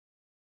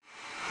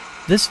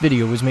This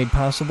video was made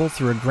possible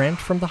through a grant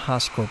from the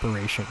Haas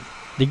Corporation.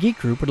 The Geek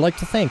Group would like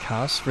to thank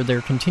Haas for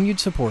their continued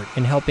support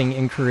in helping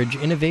encourage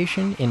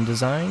innovation in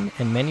design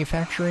and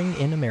manufacturing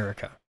in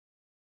America.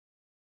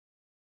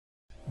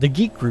 The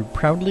Geek Group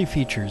proudly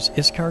features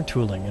ISCAR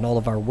tooling in all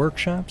of our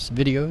workshops,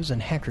 videos,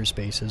 and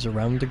hackerspaces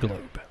around the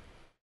globe.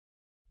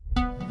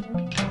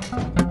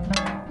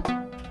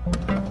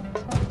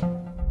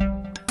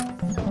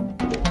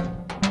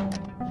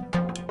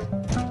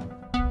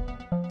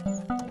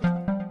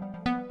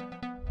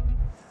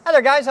 Hi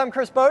there guys, I'm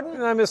Chris Bowden.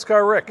 And I'm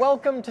ISCAR Rick.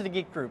 Welcome to the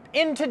Geek Group.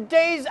 In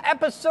today's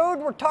episode,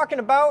 we're talking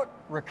about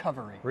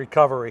recovery.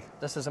 Recovery.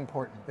 This is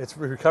important.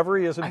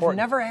 Recovery is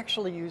important. I've never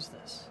actually used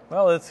this.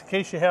 Well, it's in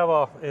case you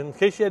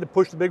had to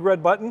push the big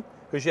red button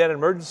because you had an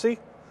emergency.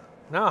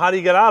 Now, how do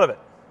you get out of it?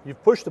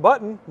 You've pushed the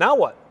button. Now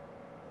what?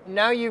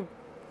 Now you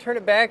turn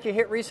it back, you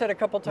hit reset a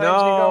couple times, and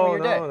you go on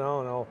with your day.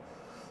 No.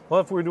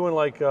 Well, if we're doing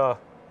like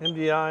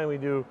MDI and we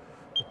do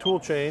a tool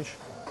change,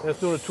 and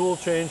it's doing a tool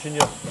change and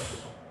you...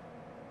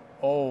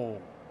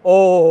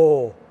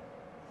 Oh.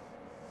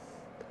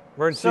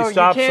 Emergency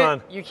stop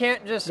sign. You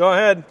can't just... Go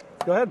ahead,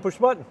 push the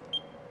button.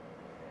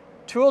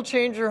 Tool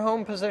changer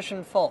home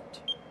position fault.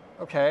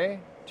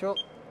 Okay.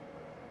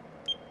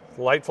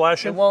 Light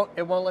flashing? It won't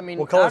let me...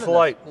 What color's the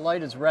light? The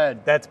light is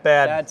red. That's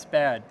bad.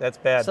 That's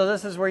bad. So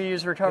this is where you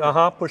use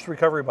recovery. Push the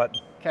recovery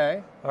button.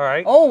 Okay. All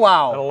right. Oh,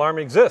 wow. An alarm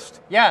exists.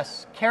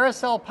 Yes.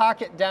 Carousel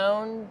pocket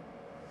down,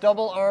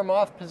 double arm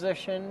off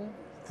position.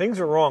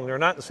 Things are wrong. They're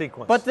not in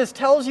sequence. But this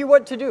tells you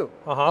what to do.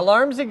 Uh-huh.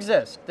 Alarms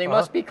exist. They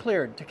must be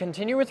cleared. To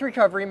continue with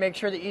recovery, make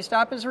sure the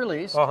e-stop is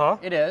released. Uh-huh.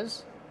 It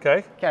is.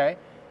 Okay. Okay.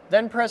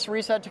 Then press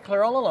reset to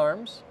clear all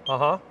alarms.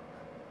 Uh-huh.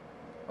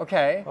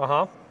 Okay.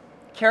 Uh-huh.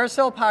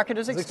 Carousel pocket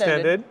is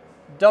extended.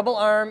 Double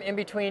arm in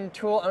between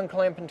tool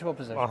unclamp and tool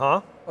position. Uh-huh.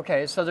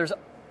 Okay, so there's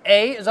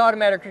A is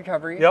automatic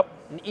recovery. Yep.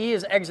 And E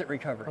is exit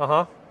recovery.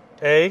 Uh-huh.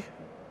 A.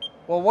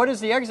 Well, what is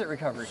the exit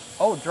recovery?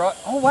 Oh,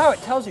 wow,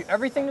 it tells you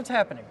everything that's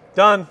happening.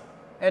 Done.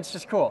 It's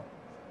just cool.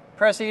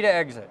 Press E to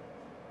exit.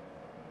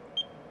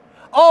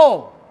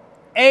 Oh!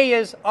 A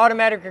is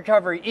automatic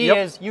recovery. E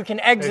is you can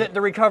exit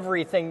the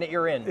recovery thing that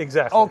you're in.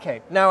 Exactly.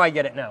 Okay, now I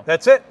get it now.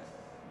 That's it.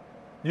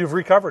 You've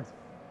recovered.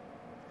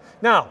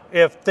 Now,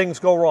 if things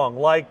go wrong,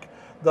 like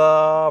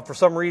for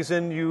some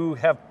reason you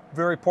have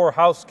very poor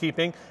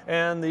housekeeping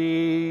and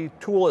the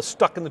tool is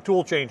stuck in the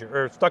tool changer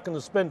or stuck in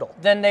the spindle.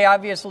 Then they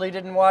obviously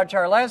didn't watch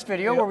our last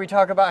video where we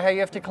talk about how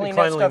you have to clean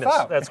that stuff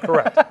out. That's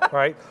correct,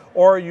 right?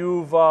 Or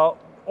you've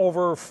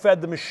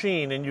overfed the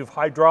machine and you've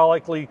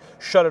hydraulically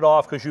shut it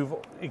off because you've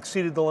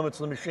exceeded the limits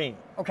of the machine.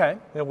 Okay.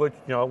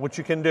 Which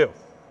you can do.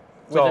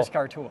 With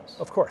ISCAR tools.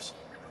 Of course.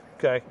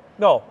 Okay.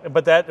 No,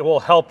 but that will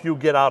help you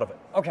get out of it.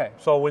 Okay.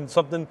 So when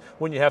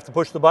you have to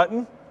push the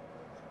button,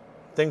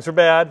 things are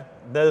bad.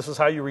 This is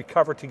how you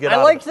recover to get out of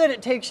it. I like that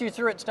it takes you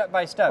through it step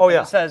by step. Oh,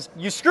 yeah. It says,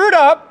 you screwed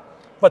up,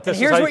 but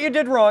here's what you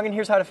did wrong, and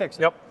here's how to fix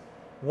it. Yep.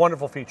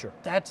 Wonderful feature.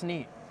 That's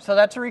neat. So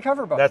that's a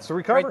recover button. That's the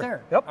recovery. Right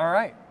there. Yep. All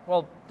right.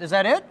 Well, is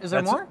that it? Is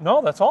there more?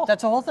 No, that's all.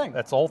 That's the whole thing.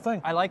 That's the whole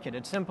thing. I like it.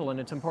 It's simple and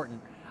it's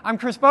important. I'm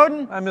Chris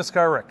Bowden. I'm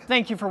ISCAR Rick.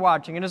 Thank you for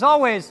watching. And as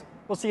always,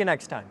 we'll see you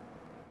next time.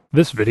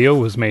 This video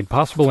was made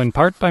possible in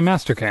part by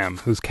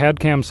Mastercam, whose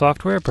CAD/CAM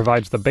software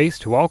provides the base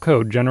to all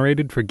code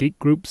generated for Geek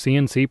Group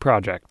CNC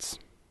projects.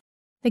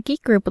 The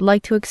Geek Group would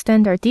like to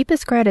extend our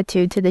deepest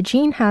gratitude to the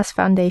Gene Haas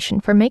Foundation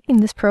for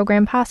making this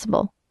program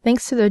possible.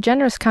 Thanks to their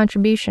generous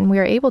contribution, we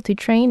are able to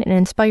train and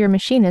inspire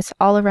machinists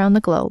all around the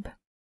globe.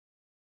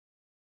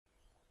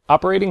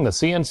 Operating the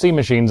CNC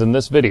machines in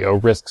this video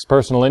risks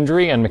personal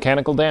injury and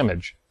mechanical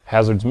damage.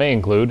 Hazards may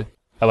include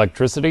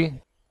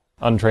electricity,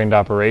 untrained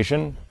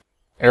operation,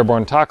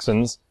 airborne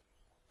toxins,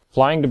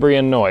 flying debris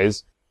and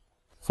noise,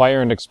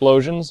 fire and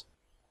explosions,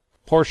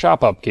 poor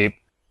shop upkeep,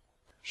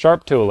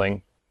 sharp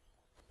tooling,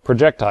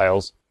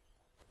 projectiles,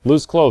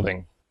 loose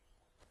clothing,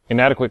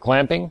 inadequate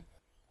clamping,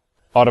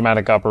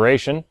 automatic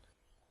operation,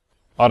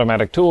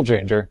 automatic tool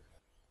changer,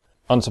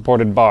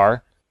 unsupported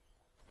bar,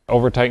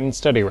 over-tightened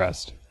steady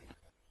rest,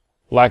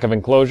 lack of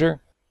enclosure,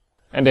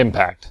 and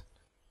impact.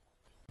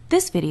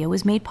 This video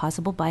was made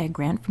possible by a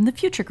grant from the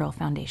Future Girl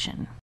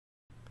Foundation.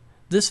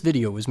 This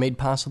video was made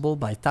possible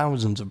by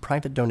thousands of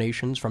private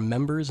donations from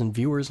members and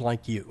viewers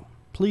like you.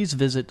 Please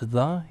visit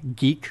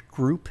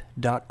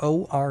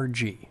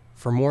thegeekgroup.org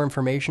for more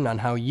information on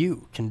how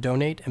you can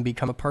donate and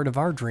become a part of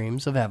our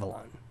dreams of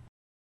Avalon.